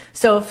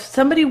So if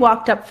somebody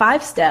walked up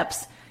 5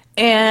 steps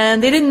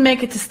and they didn't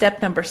make it to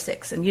step number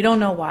 6 and you don't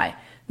know why,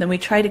 then we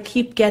try to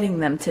keep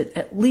getting them to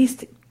at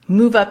least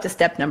move up to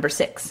step number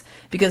 6.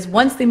 Because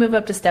once they move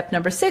up to step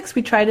number 6,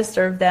 we try to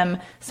serve them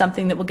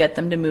something that will get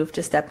them to move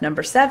to step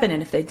number 7.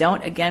 And if they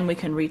don't, again, we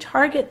can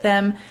retarget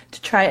them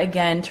to try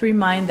again to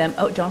remind them,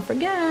 oh, don't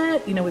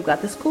forget, we've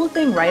got this cool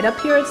thing right up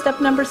here at step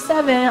number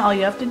 7. All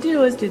you have to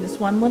do is do this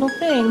one little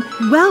thing.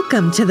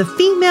 Welcome to the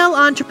Female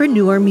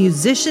Entrepreneur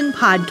Musician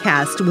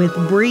Podcast with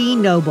Bree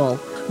Noble.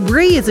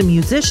 Bree is a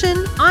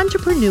musician,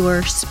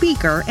 entrepreneur,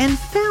 speaker, and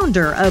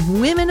founder of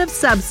Women of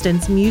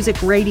Substance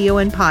Music Radio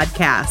and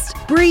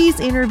Podcast. Bree's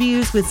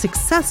interviews with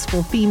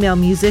successful female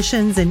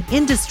musicians and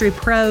industry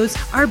pros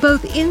are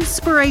both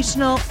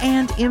inspirational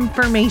and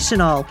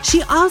informational.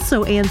 She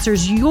also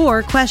answers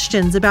your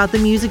questions about the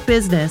music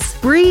business.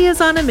 Bree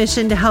is on a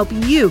mission to help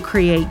you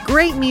create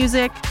great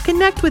music,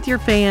 connect with your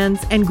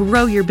fans, and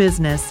grow your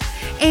business,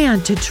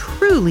 and to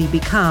truly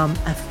become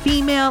a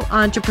female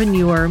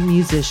entrepreneur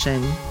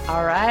musician.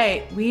 All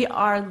right, we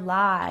are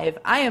live.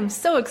 I am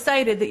so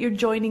excited that you're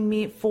joining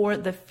me for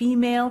the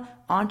Female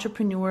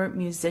Entrepreneur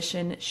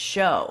Musician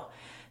Show.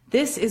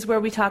 This is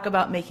where we talk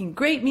about making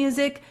great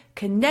music,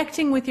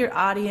 connecting with your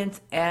audience,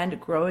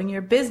 and growing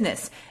your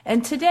business.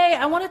 And today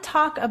I want to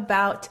talk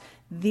about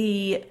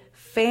the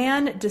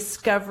fan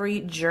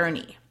discovery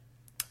journey.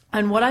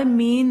 And what I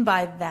mean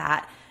by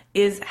that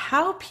is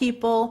how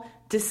people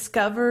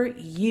discover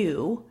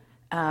you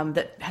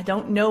that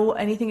don't know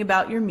anything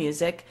about your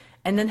music,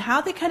 and then how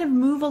they kind of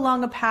move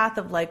along a path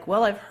of like,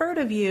 well, I've heard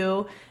of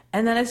you,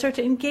 and then I start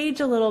to engage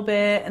a little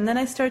bit, and then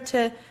I start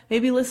to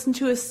maybe listen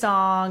to a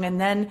song, and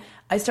then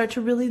I start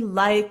to really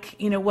like,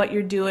 what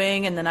you're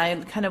doing, and then I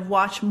kind of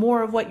watch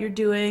more of what you're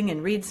doing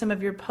and read some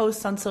of your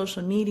posts on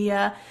social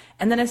media,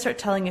 and then I start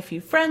telling a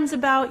few friends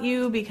about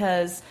you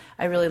because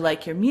I really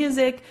like your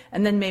music,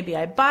 and then maybe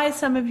I buy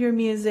some of your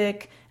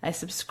music, I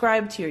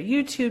subscribe to your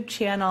YouTube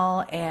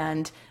channel,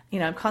 and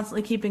I'm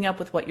constantly keeping up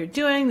with what you're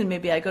doing. Then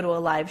maybe I go to a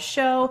live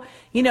show.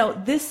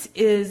 This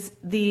is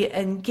the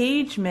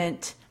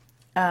engagement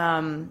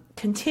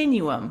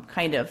continuum,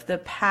 kind of the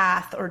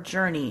path or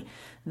journey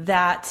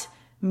that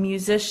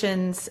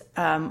musicians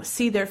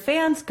see their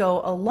fans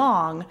go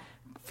along,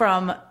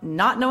 from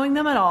not knowing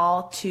them at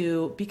all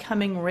to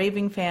becoming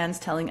raving fans,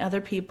 telling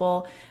other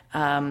people,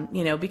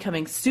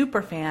 becoming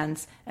super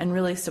fans and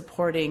really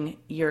supporting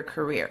your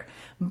career.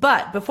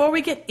 But before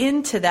we get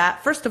into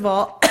that, first of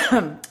all,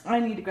 I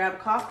need to grab a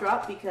cough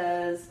drop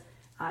because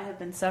I have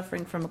been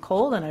suffering from a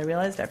cold and I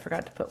realized I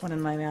forgot to put one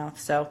in my mouth.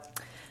 So I'm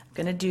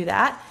going to do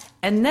that.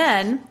 And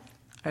then,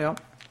 the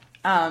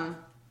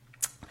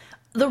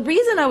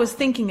reason I was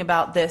thinking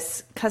about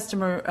this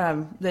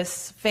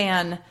this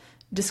fan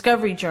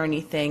discovery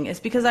journey thing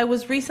is because I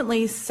was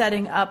recently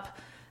setting up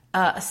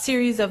a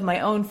series of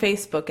my own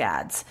Facebook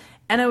ads.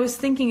 And I was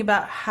thinking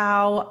about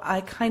how I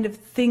kind of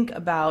think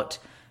about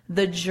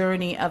the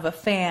journey of a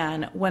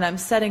fan when I'm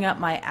setting up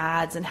my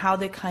ads and how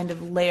they kind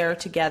of layer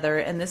together.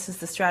 And this is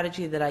the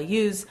strategy that I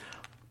use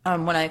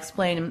when I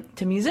explain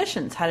to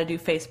musicians how to do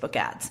Facebook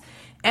ads.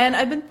 And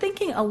I've been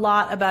thinking a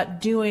lot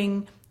about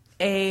doing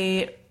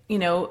a,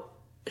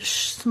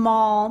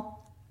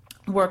 small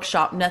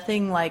workshop,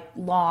 nothing like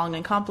long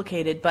and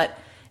complicated, but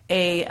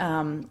a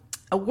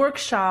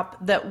workshop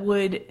that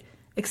would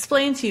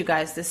explain to you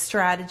guys this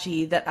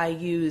strategy that I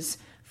use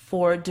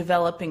for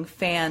developing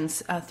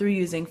fans through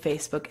using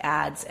Facebook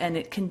ads. And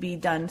it can be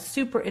done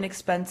super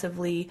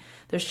inexpensively.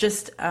 There's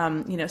just,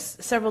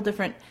 several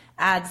different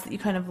ads that you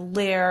kind of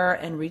layer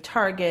and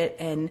retarget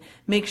and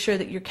make sure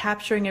that you're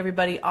capturing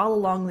everybody all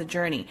along the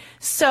journey.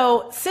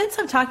 So since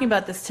I'm talking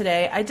about this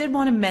today, I did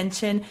want to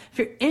mention, if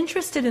you're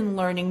interested in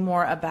learning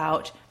more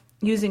about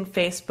using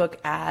Facebook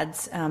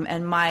ads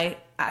and my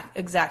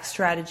exact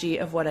strategy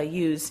of what I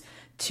use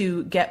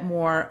to get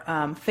more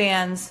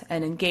fans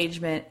and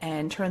engagement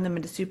and turn them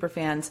into super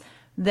fans,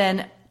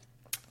 then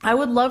I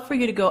would love for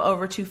you to go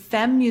over to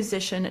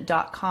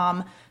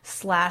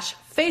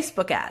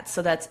FEM77.com/Facebook ads.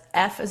 So that's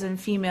F as in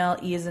female,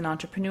 E as in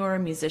entrepreneur,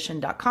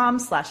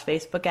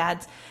 musician.com/Facebook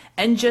ads,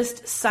 and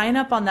just sign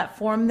up on that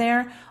form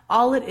there.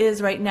 All it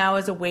is right now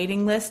is a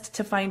waiting list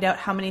to find out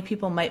how many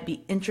people might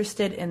be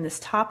interested in this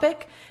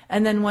topic.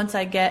 And then once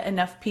I get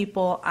enough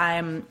people,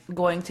 I'm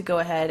going to go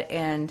ahead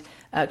and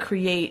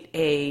create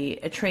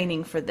a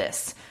training for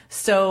this.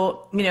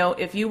 So,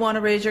 if you want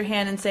to raise your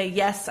hand and say,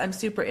 yes, I'm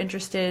super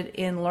interested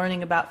in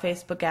learning about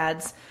Facebook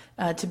ads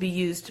to be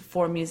used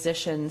for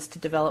musicians to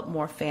develop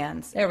more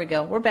fans. There we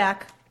go. We're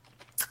back.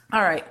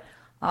 All right.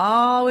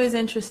 Always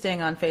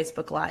interesting on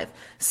Facebook Live.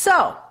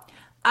 So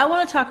I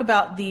want to talk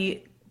about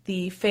the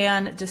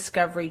fan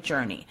discovery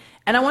journey.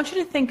 And I want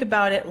you to think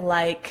about it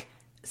like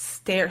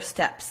stair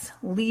steps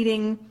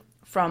leading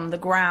from the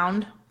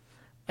ground,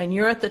 and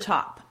you're at the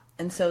top.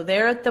 And so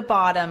they're at the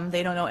bottom.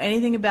 They don't know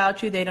anything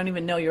about you. They don't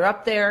even know you're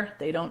up there.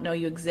 They don't know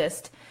you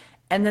exist.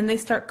 And then they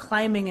start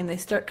climbing and they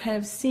start kind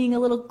of seeing a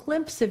little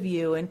glimpse of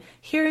you and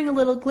hearing a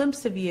little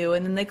glimpse of you.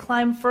 And then they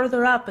climb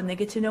further up and they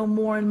get to know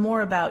more and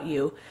more about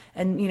you.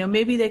 And,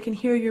 maybe they can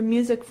hear your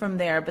music from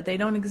there, but they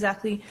don't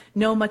exactly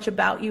know much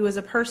about you as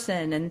a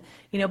person. And,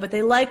 but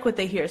they like what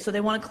they hear. So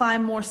they want to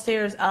climb more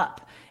stairs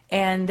up,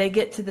 and they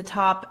get to the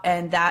top,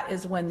 and that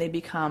is when they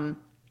become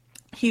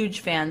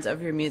huge fans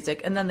of your music.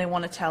 And then they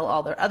want to tell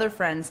all their other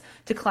friends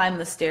to climb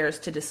the stairs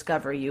to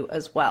discover you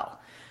as well.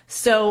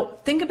 So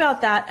think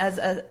about that as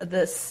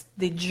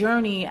the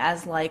journey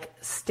as like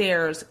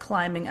stairs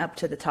climbing up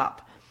to the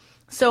top.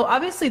 So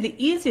obviously the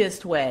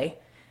easiest way,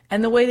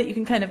 and the way that you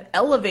can kind of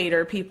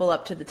elevator people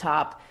up to the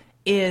top,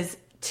 is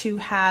to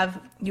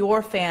have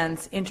your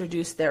fans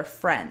introduce their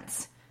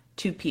friends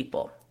to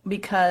people.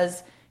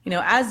 Because,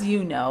 as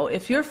you know,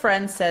 if your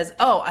friend says,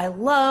 oh, I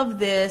love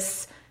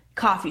this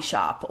coffee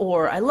shop,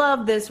 or I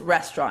love this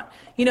restaurant,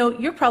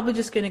 you're probably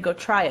just going to go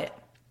try it.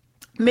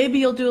 Maybe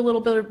you'll do a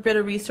little bit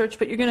of research,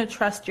 but you're going to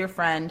trust your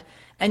friend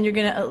and you're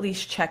going to at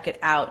least check it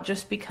out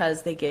just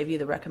because they gave you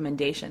the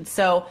recommendation.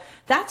 So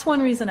that's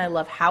one reason I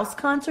love house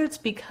concerts,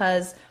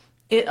 because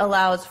it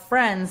allows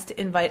friends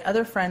to invite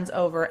other friends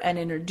over and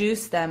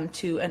introduce them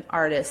to an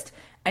artist,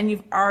 and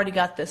you've already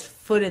got this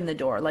foot in the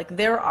door. Like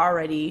they're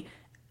already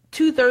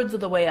 2/3 of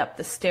the way up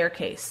the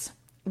staircase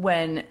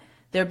when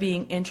they're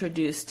being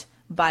introduced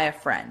by a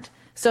friend.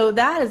 So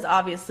that is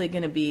obviously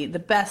going to be the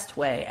best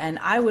way. And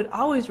I would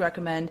always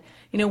recommend,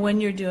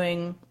 when you're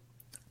doing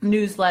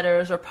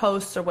newsletters or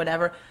posts or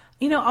whatever,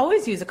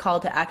 always use a call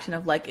to action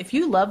of like, if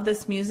you love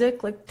this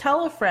music, like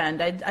tell a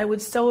friend. I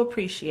would so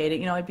appreciate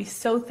it. I'd be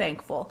so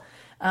thankful.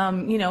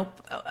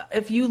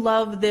 If you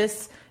love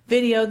this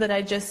video that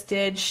I just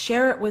did,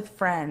 share it with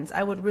friends.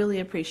 I would really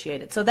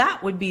appreciate it. So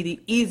that would be the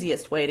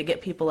easiest way to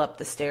get people up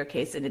the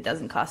staircase, and it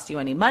doesn't cost you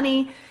any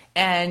money,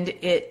 and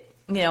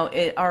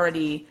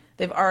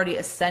they've already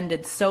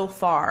ascended so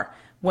far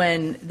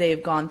when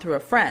they've gone through a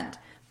friend.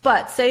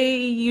 But say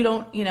you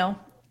don't,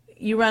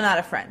 you run out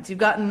of friends. You've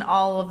gotten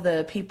all of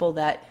the people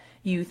that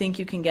you think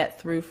you can get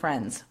through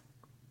friends.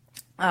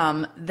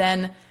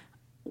 Then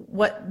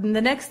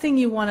the next thing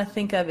you want to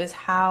think of is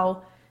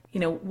how,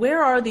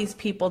 where are these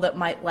people that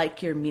might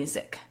like your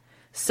music?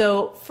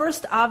 So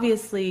first,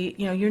 obviously,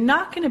 you're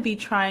not going to be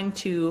trying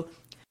to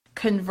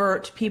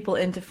convert people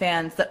into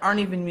fans that aren't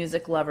even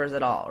music lovers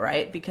at all,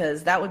 right?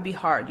 Because that would be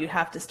hard. You'd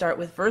have to start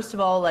with, first of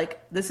all, like,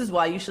 this is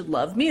why you should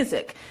love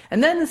music.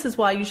 And then this is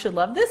why you should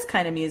love this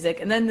kind of music.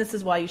 And then this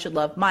is why you should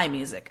love my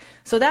music.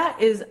 So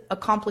that is a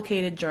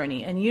complicated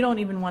journey. And you don't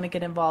even want to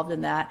get involved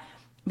in that,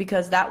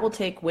 because that will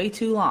take way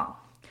too long.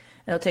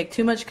 It'll take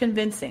too much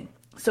convincing.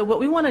 So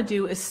what we want to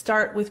do is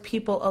start with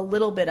people a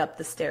little bit up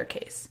the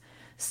staircase.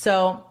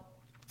 So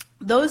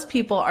those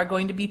people are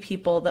going to be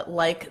people that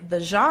like the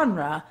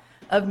genre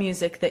of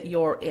music that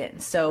you're in.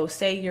 So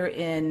say you're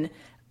in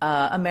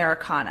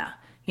Americana,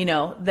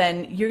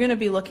 then you're going to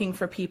be looking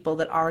for people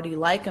that already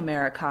like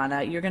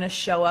Americana. You're going to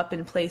show up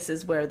in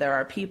places where there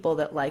are people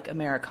that like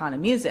Americana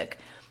music.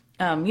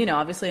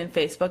 Obviously in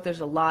Facebook, there's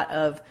a lot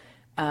of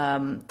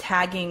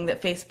tagging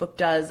that Facebook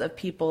does of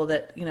people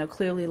that,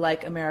 clearly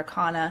like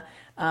Americana.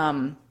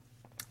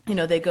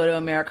 They go to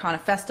Americana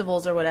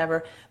festivals or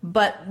whatever.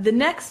 But the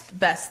next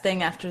best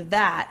thing after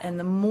that, and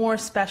the more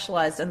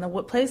specialized, and the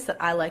place that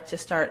I like to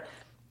start,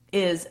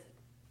 is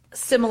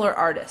similar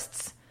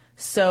artists.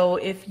 So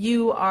if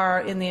you are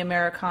in the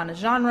Americana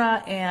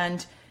genre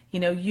and,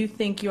 you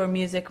think your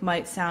music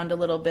might sound a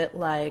little bit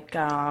like,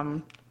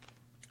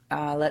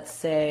 let's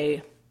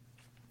say,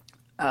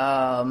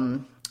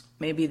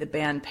 maybe the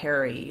band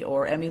Perry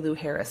or Emmylou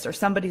Harris or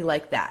somebody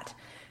like that.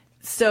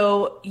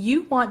 So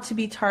you want to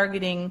be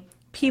targeting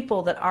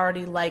people that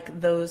already like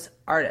those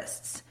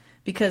artists,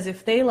 because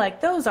if they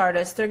like those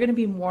artists, they're going to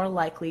be more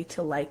likely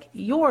to like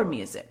your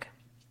music.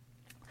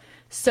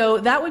 So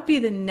that would be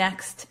the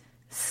next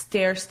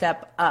stair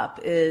step up,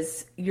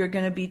 is you're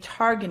going to be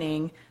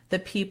targeting the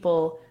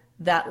people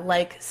that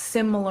like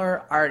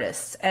similar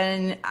artists.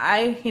 And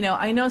I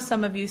know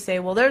some of you say,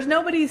 well, there's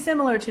nobody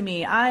similar to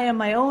me. I am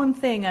my own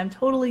thing. I'm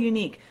totally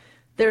unique.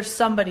 There's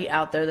somebody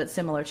out there that's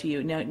similar to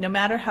you. No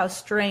matter how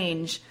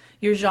strange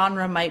your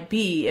genre might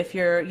be, if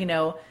you're,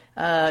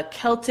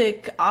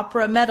 Celtic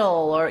opera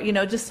metal or,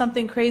 just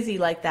something crazy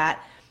like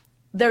that,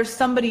 there's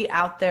somebody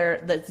out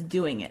there that's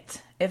doing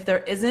it. If there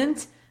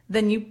isn't,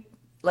 then you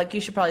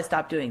should probably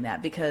stop doing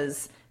that,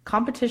 because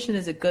competition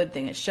is a good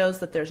thing. It shows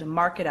that there's a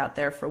market out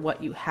there for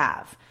what you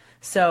have.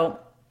 So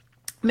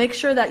make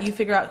sure that you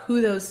figure out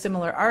who those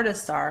similar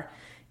artists are.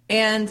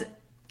 And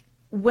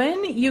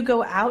when you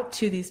go out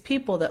to these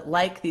people that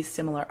like these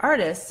similar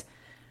artists,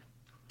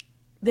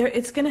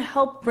 it's going to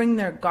help bring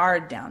their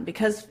guard down,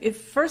 because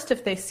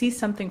if they see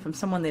something from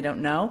someone they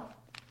don't know,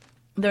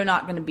 they're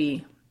not going to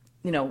be,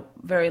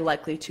 very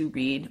likely to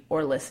read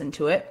or listen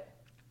to it.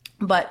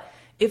 But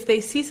if they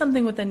see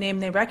something with a name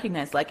they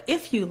recognize, like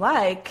if you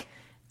like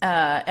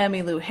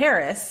Emmylou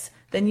Harris,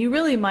 then you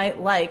really might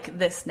like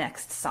this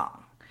next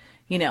song,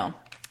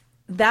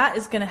 that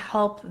is going to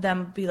help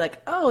them be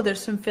like, oh, there's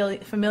some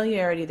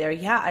familiarity there.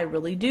 Yeah, I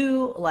really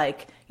do.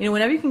 Like,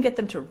 whenever you can get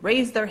them to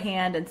raise their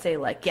hand and say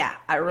like, yeah,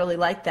 I really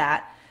like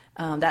that.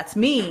 That's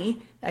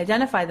me,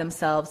 identify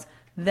themselves,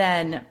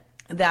 then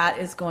that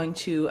is going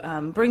to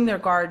bring their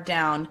guard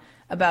down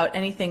about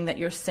anything that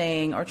you're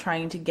saying or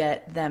trying to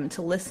get them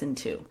to listen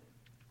to.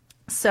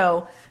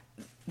 So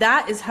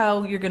that is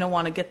how you're going to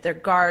want to get their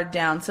guard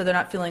down, so they're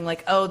not feeling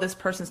like, oh, this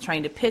person's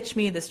trying to pitch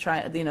me.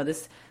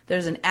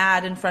 There's an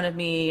ad in front of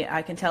me.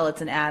 I can tell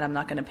it's an ad. I'm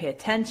not going to pay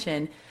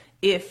attention.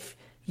 If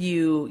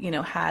you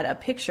had a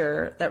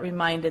picture that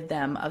reminded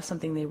them of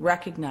something they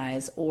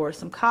recognize, or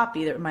some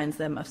copy that reminds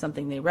them of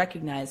something they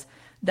recognize,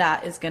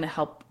 that is going to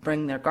help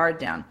bring their guard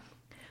down.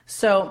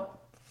 So,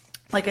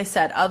 like I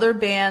said, other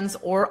bands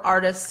or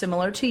artists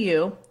similar to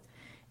you.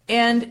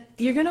 And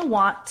you're going to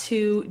want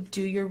to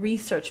do your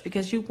research,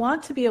 because you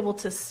want to be able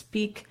to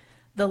speak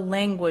the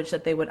language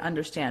that they would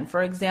understand.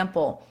 For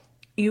example,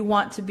 you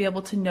want to be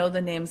able to know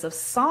the names of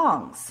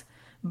songs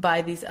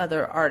by these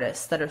other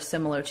artists that are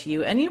similar to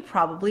you. And you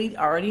probably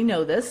already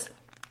know this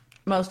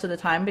most of the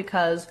time,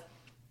 because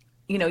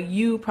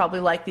you probably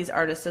like these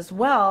artists as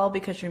well,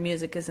 because your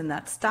music is in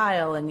that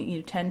style and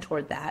you tend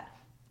toward that.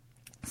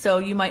 So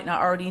you might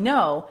not already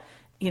know,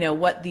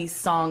 what these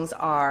songs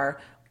are,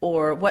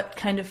 or what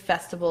kind of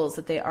festivals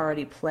that they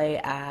already play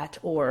at,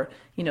 or,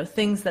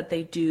 things that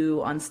they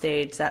do on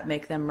stage that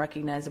make them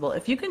recognizable.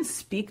 If you can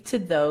speak to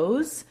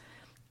those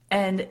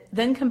and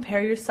then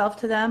compare yourself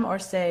to them, or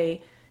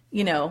say,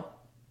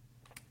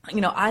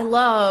 I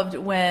loved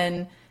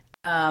when,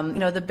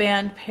 the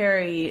band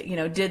Perry,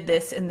 did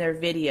this in their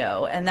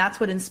video, and that's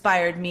what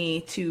inspired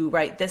me to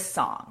write this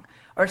song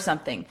or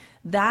something.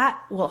 That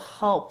will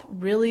help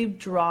really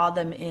draw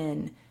them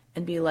in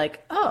and be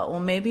like, oh,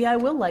 well, maybe I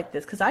will like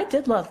this, because I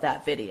did love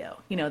that video,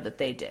 that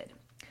they did.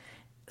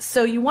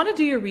 So you want to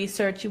do your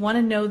research. You want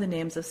to know the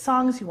names of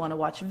songs. You want to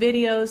watch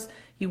videos.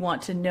 You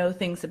want to know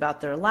things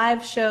about their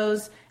live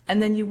shows.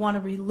 And then you want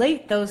to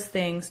relate those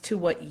things to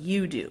what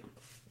you do.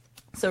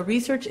 So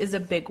research is a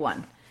big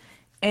one.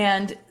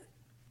 And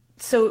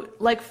so,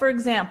 like, for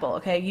example,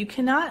 okay, you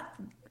cannot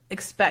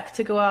expect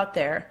to go out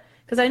there,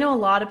 because I know a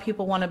lot of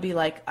people want to be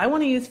like, I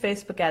want to use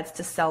Facebook ads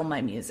to sell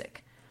my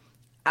music.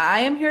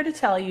 I am here to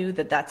tell you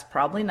that that's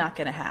probably not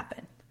going to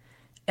happen.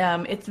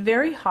 It's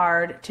very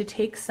hard to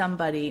take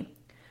somebody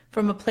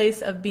from a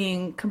place of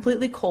being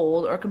completely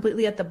cold or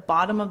completely at the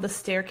bottom of the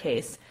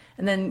staircase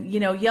and then,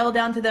 yell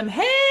down to them,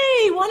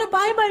 hey, want to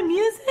buy my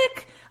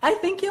music? I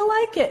think you'll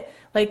like it.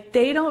 Like,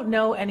 they don't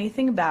know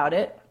anything about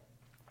it.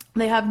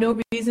 They have no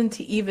reason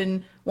to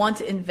even want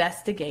to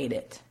investigate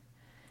it.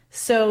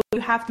 So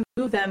you have to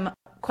move them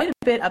quite a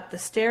bit up the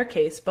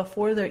staircase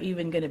before they're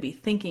even going to be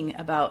thinking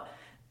about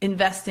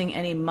investing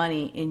any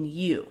money in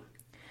you.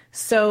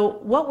 So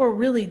what we're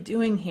really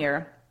doing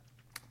here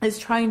is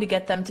trying to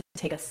get them to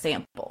take a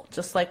sample,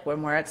 just like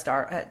when we're at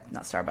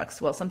not Starbucks.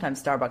 Well,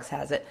 sometimes Starbucks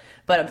has it,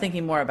 but I'm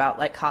thinking more about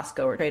like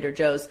Costco or Trader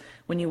Joe's,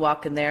 when you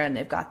walk in there and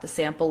they've got the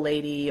sample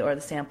lady or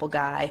the sample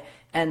guy,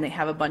 and they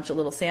have a bunch of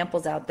little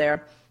samples out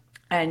there,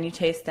 and you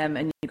taste them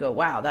and you go,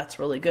 wow, that's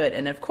really good.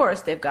 And of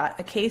course, they've got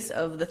a case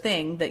of the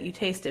thing that you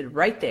tasted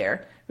right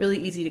there, really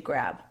easy to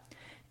grab.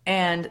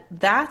 And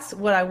that's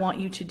what I want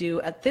you to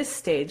do at this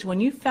stage. When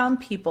you found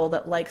people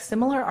that like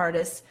similar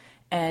artists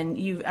and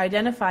you've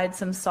identified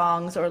some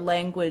songs or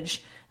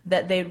language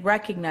that they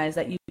recognize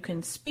that you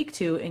can speak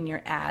to in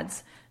your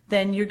ads,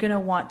 then you're going to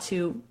want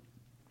to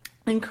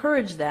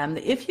encourage them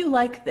that if you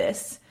like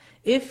this,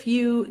 if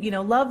you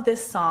love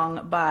this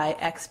song by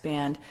X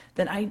band,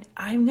 then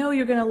I know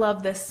you're going to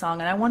love this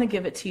song, and I want to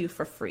give it to you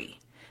for free.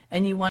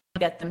 And you want to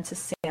get them to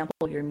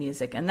sample your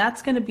music. And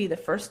that's going to be the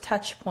first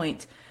touch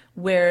point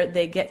where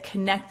they get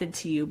connected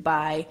to you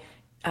by,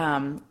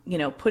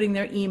 putting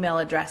their email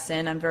address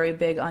in. I'm very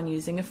big on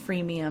using a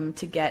freemium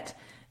to get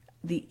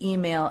the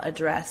email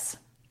address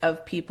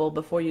of people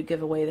before you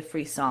give away the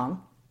free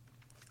song.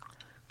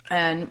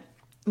 And,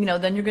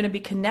 then you're going to be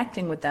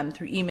connecting with them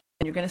through email,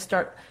 and you're going to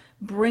start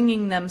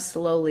bringing them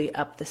slowly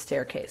up the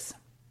staircase.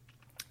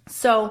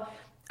 So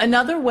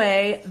another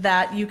way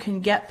that you can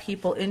get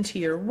people into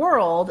your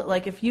world,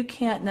 like if you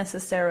can't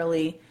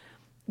necessarily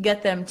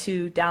get them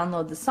to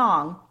download the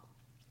song,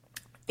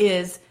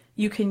 is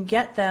you can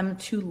get them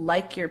to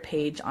like your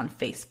page on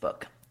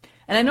Facebook.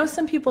 And I know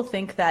some people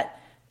think that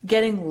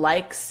getting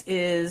likes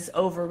is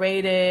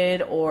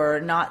overrated or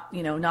not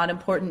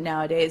important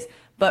nowadays,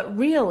 but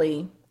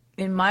really,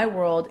 in my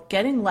world,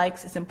 getting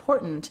likes is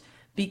important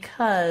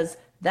because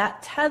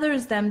that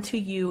tethers them to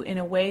you in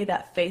a way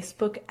that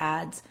Facebook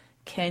ads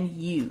can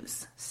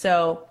use.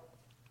 So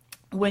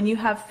when you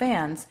have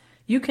fans,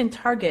 you can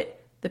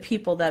target the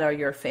people that are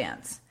your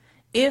fans.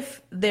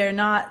 If they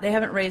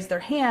haven't raised their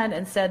hand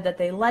and said that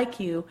they like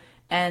you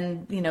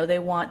and they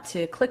want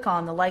to click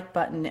on the like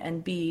button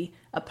and be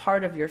a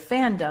part of your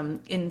fandom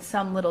in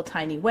some little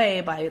tiny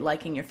way by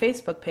liking your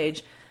Facebook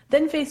page,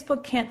 then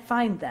Facebook can't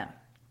find them.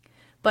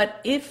 But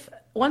if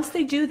once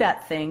they do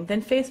that thing,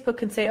 then Facebook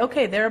can say,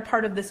 okay, they're a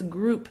part of this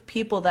group,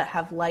 people that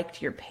have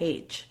liked your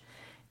page.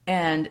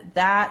 And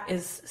that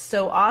is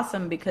so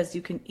awesome because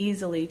you can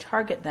easily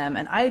target them.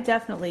 And I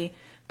definitely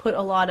put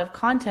a lot of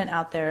content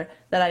out there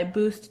that I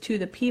boost to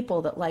the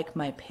people that like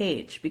my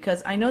page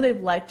because I know they've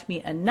liked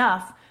me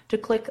enough to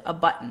click a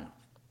button.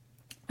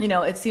 You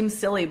know, it seems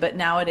silly, but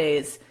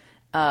nowadays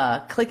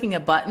clicking a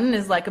button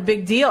is like a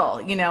big deal,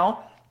 you know.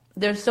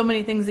 There's so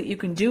many things that you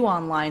can do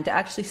online to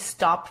actually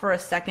stop for a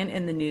second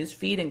in the news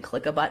feed and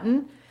click a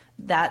button.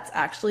 That's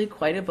actually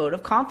quite a vote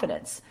of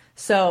confidence.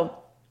 So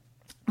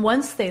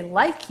once they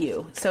like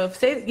you, so if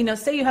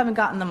say you haven't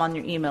gotten them on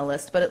your email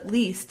list, but at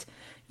least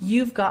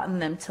you've gotten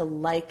them to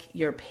like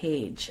your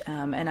page,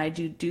 and I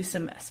do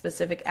some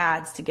specific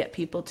ads to get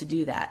people to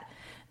do that,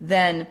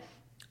 then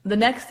the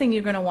next thing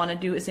you're going to want to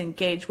do is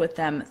engage with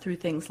them through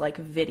things like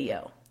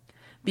video.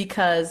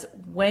 Because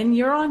when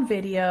you're on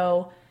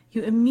video,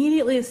 you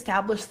immediately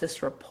establish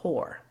this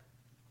rapport.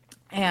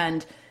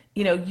 And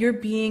you're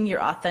being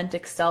your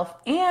authentic self,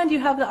 and you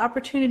have the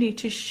opportunity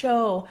to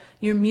show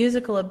your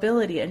musical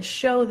ability and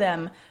show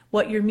them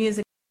what your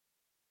music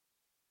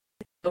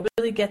is.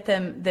 Really get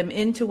them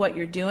into what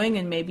you're doing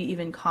and maybe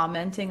even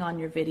commenting on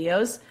your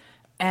videos.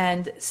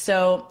 And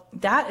so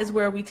that is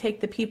where we take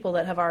the people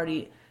that have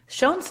already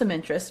shown some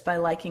interest by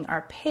liking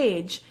our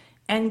page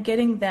and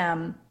getting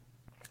them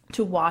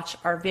to watch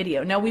our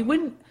video. Now,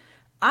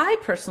 I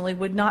personally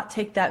would not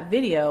take that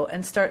video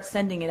and start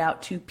sending it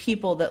out to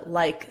people that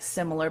like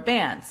similar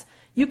bands.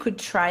 You could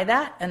try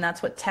that, and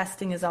that's what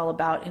testing is all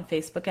about in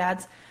Facebook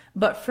ads.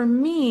 But for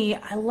me,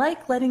 I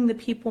like letting the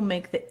people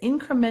make the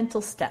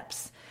incremental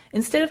steps.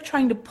 Instead of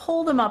trying to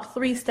pull them up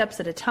 3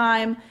 steps at a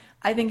time,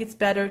 I think it's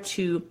better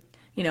to,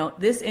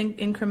 this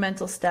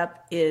incremental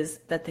step is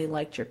that they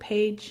liked your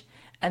page,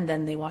 and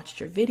then they watched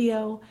your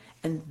video,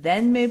 and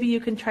then maybe you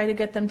can try to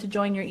get them to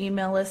join your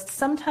email list.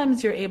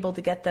 Sometimes you're able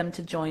to get them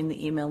to join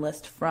the email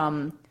list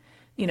from,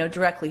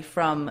 directly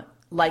from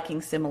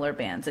liking similar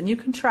bands. And you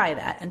can try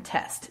that and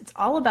test. It's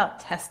all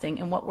about testing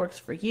and what works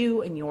for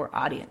you and your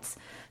audience.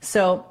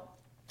 So,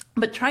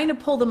 but trying to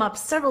pull them up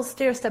several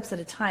stair steps at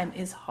a time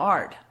is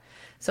hard.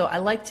 So I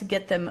like to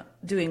get them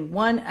doing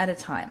one at a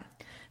time.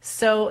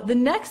 So the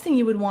next thing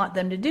you would want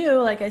them to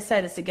do, like I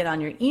said, is to get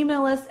on your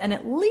email list and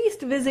at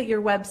least visit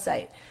your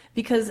website.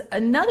 Because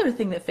another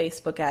thing that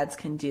Facebook ads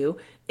can do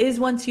is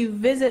once you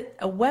visit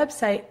a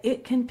website,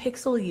 it can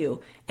pixel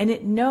you and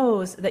it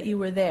knows that you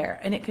were there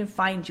and it can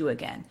find you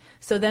again.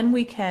 So then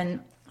we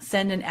can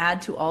send an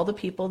ad to all the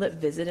people that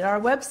visited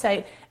our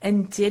website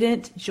and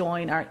didn't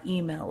join our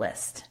email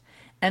list.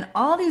 And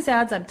all these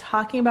ads I'm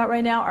talking about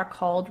right now are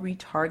called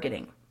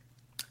retargeting.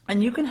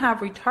 And you can have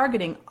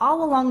retargeting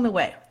all along the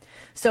way.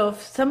 So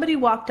if somebody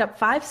walked up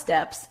 5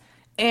 steps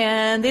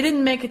and they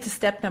didn't make it to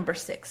step number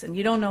 6 and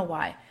you don't know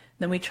why,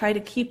 then we try to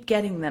keep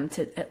getting them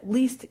to at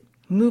least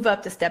move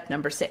up to step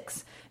number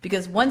 6.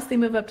 Because once they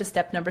move up to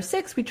step number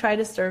 6, we try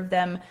to serve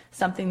them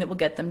something that will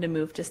get them to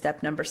move to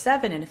step number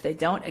 7. And if they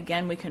don't,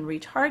 again, we can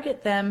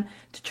retarget them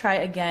to try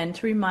again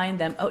to remind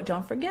them, oh,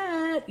 don't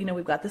forget,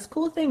 we've got this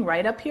cool thing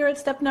right up here at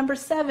step number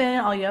 7.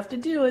 All you have to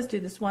do is do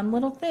this one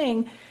little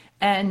thing.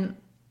 And,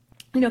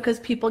 because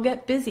people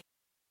get busy,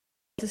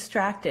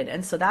 distracted.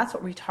 And so that's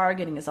what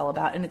retargeting is all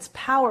about. And it's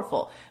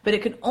powerful, but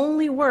it can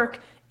only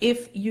work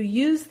if you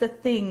use the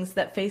things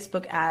that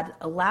Facebook ad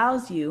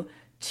allows you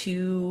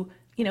to,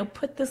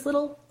 put this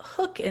little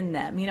hook in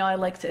them. I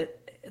like to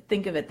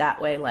think of it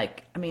that way.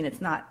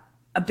 It's not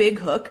a big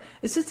hook.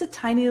 It's just a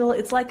tiny little,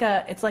 it's like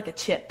a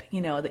chip,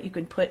 that you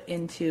can put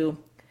into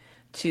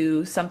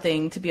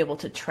something to be able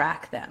to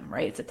track them,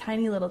 right? It's a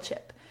tiny little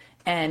chip.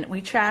 And we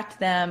tracked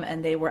them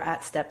and they were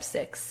at step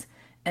 6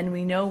 and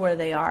we know where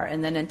they are.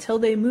 And then until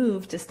they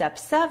move to step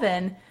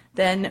 7,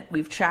 then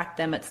we've tracked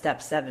them at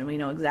step 7. We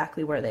know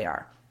exactly where they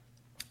are.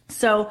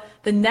 So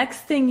the next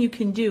thing you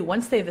can do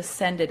once they've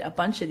ascended a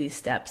bunch of these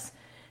steps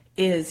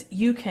is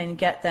you can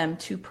get them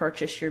to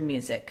purchase your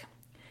music.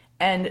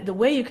 And the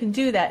way you can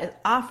do that is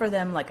offer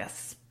them like a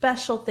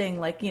special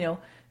thing,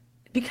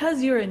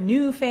 because you're a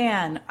new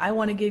fan, I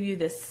want to give you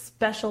this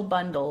special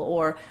bundle,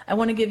 or I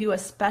want to give you a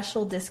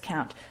special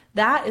discount.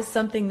 That is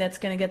something that's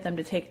going to get them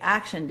to take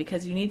action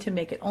because you need to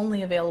make it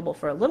only available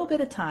for a little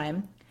bit of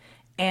time.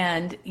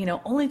 And,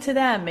 only to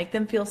them, make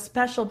them feel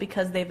special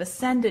because they've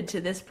ascended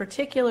to this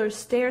particular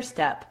stair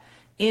step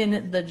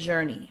in the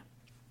journey.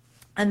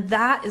 And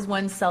that is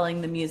when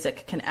selling the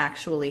music can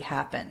actually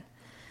happen.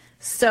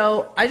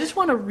 So I just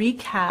want to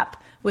recap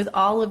with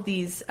all of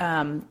these,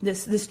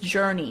 this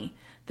journey,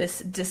 this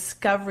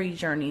discovery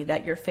journey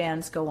that your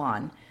fans go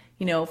on.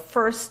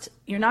 First,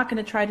 you're not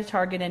going to try to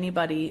target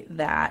anybody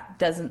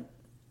that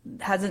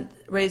hasn't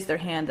raised their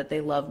hand that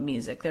they love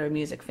music, they're a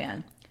music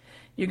fan.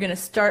 You're going to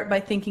start by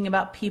thinking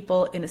about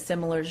people in a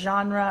similar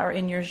genre or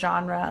in your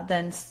genre,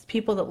 then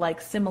people that like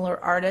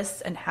similar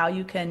artists and how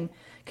you can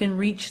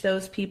reach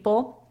those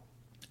people.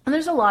 And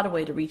there's a lot of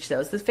ways to reach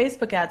those. The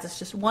Facebook ads is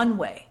just one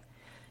way.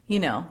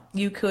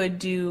 You could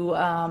do,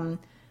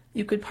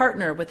 you could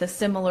partner with a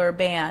similar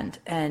band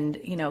and,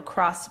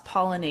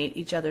 cross-pollinate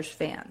each other's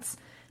fans.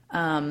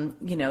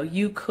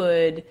 You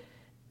could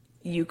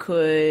you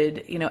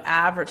could,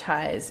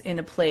 advertise in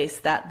a place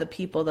that the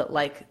people that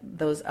like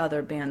those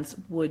other bands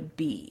would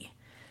be.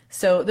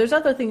 So there's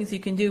other things you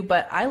can do,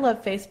 but I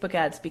love Facebook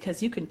ads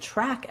because you can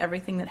track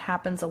everything that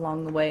happens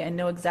along the way and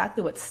know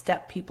exactly what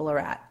step people are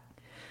at.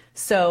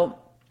 So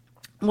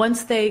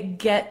once they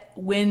get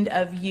wind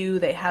of you,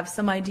 they have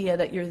some idea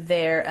that you're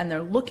there, and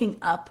they're looking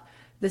up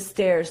the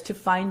stairs to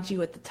find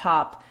you at the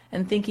top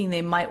and thinking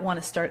they might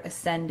want to start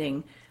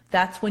ascending.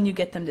 That's when you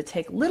get them to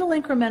take little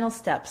incremental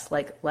steps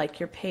like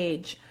your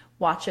page,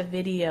 watch a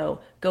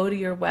video, go to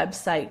your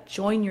website,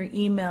 join your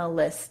email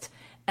list.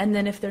 And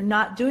then if they're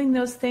not doing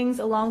those things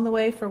along the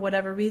way for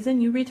whatever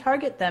reason, you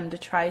retarget them to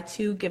try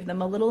to give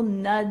them a little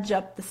nudge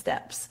up the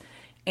steps.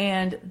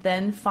 And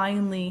then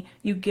finally,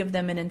 you give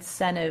them an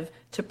incentive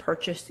to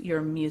purchase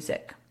your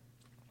music.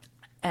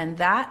 And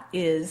that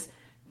is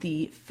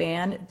the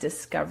fan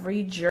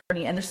discovery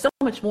journey. And there's so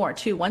much more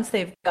too. Once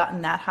they've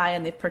gotten that high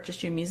and they've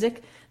purchased your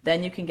music,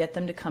 then you can get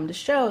them to come to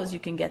shows. You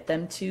can get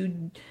them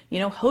to,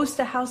 host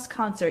a house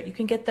concert. You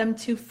can get them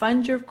to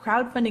fund your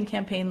crowdfunding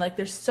campaign. Like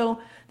the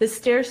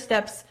stairs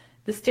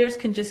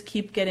can just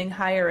keep getting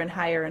higher and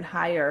higher and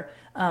higher.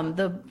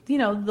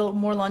 The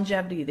more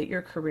longevity that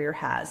your career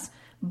has.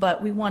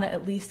 But we want to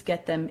at least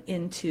get them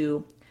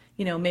into,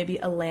 maybe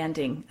a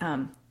landing,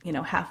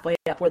 halfway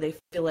up where they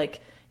feel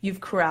like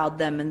you've corralled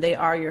them and they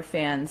are your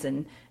fans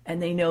and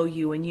they know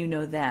you and you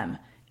know them.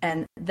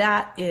 And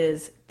that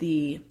is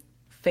the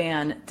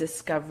fan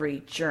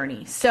discovery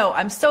journey. So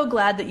I'm so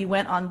glad that you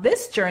went on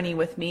this journey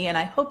with me, and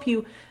I hope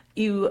I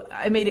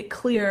made it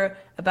clear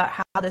about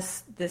how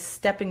this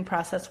stepping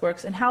process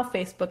works and how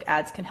Facebook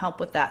ads can help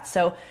with that.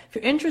 So if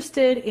you're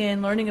interested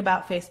in learning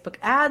about Facebook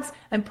ads,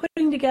 I'm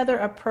putting together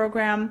a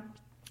program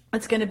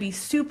that's going to be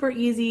super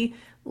easy,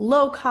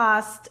 low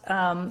cost,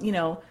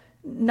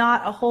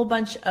 not a whole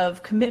bunch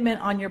of commitment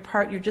on your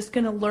part. You're just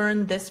going to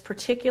learn this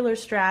particular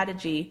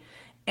strategy.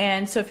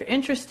 And so if you're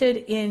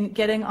interested in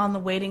getting on the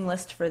waiting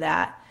list for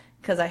that,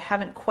 because I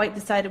haven't quite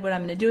decided when I'm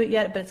going to do it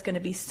yet, but it's going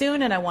to be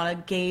soon, and I want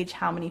to gauge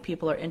how many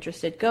people are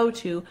interested. Go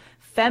to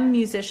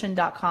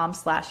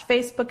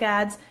FEM77.com/Facebook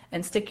ads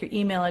and stick your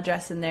email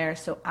address in there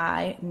so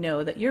I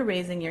know that you're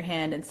raising your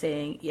hand and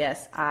saying,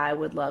 yes, I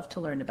would love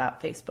to learn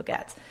about Facebook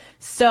ads.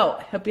 So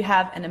I hope you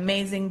have an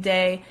amazing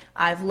day.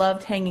 I've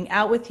loved hanging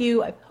out with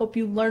you. I hope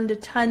you learned a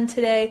ton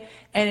today.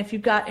 And if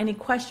you've got any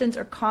questions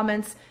or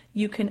comments,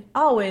 you can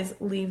always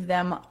leave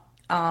them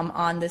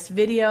on this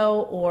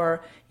video,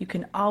 or you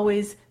can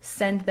always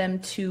send them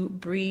to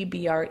Bree,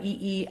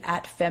 B-R-E-E,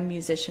 at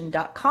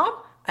femmusician.com.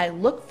 I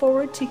look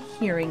forward to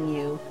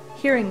hearing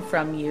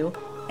from you,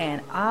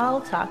 and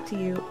I'll talk to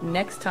you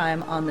next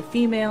time on the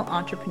Female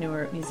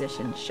Entrepreneur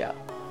Musician Show.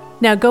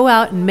 Now go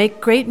out and make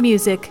great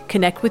music,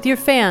 connect with your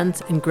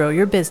fans, and grow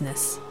your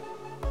business.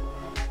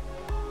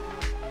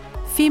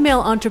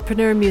 Female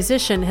Entrepreneur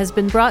Musician has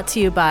been brought to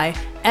you by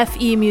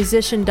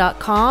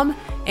FEM77.com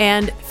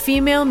and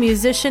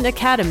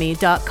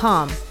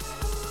FemaleMusicianAcademy.com,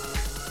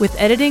 with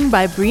editing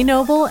by Bree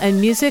Noble and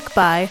music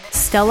by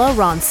Stella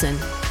Ronson.